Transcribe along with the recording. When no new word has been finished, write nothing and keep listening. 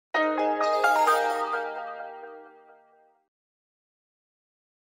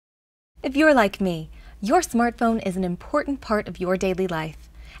If you're like me, your smartphone is an important part of your daily life.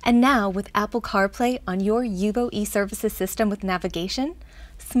 And now, with Apple CarPlay on your Yuvo e-services system with navigation,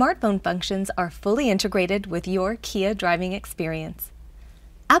 smartphone functions are fully integrated with your Kia driving experience.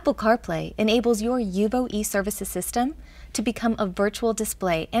 Apple CarPlay enables your Yuvo e-services system to become a virtual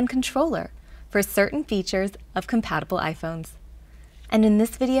display and controller for certain features of compatible iPhones. And in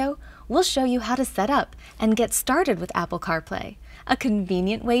this video, we'll show you how to set up and get started with Apple CarPlay, a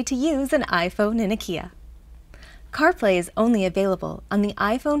convenient way to use an iPhone in a Kia. CarPlay is only available on the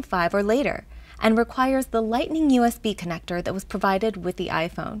iPhone 5 or later and requires the Lightning USB connector that was provided with the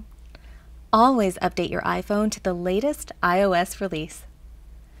iPhone. Always update your iPhone to the latest iOS release.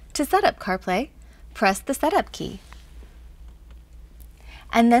 To set up CarPlay, press the Setup key,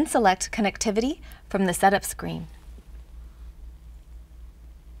 and then select Connectivity from the Setup screen.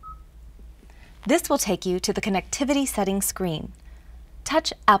 This will take you to the Connectivity Settings screen.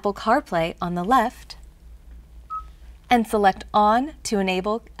 Touch Apple CarPlay on the left and select On to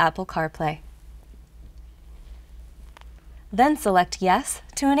enable Apple CarPlay. Then select Yes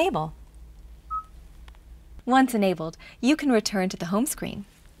to enable. Once enabled, you can return to the home screen.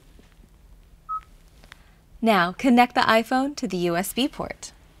 Now connect the iPhone to the USB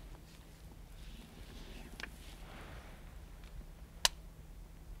port.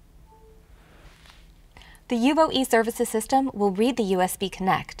 The Yuvo e-services system will read the USB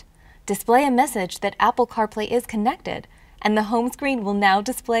connect, display a message that Apple CarPlay is connected, and the home screen will now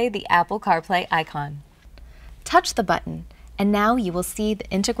display the Apple CarPlay icon. Touch the button, and now you will see the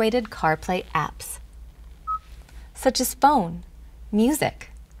integrated CarPlay apps, such as phone,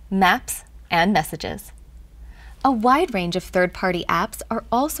 music, maps, and messages. A wide range of third-party apps are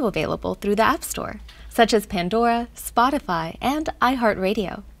also available through the App Store, such as Pandora, Spotify, and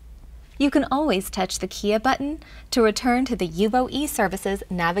iHeartRadio. You can always touch the Kia button to return to the Yuvo e-services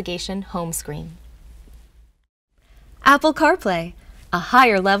navigation home screen. Apple CarPlay, a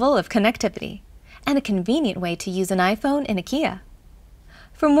higher level of connectivity, and a convenient way to use an iPhone in a Kia.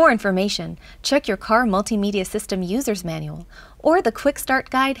 For more information, check your car multimedia system user's manual or the Quick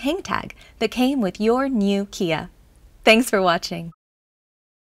Start Guide hang tag that came with your new Kia. Thanks for watching.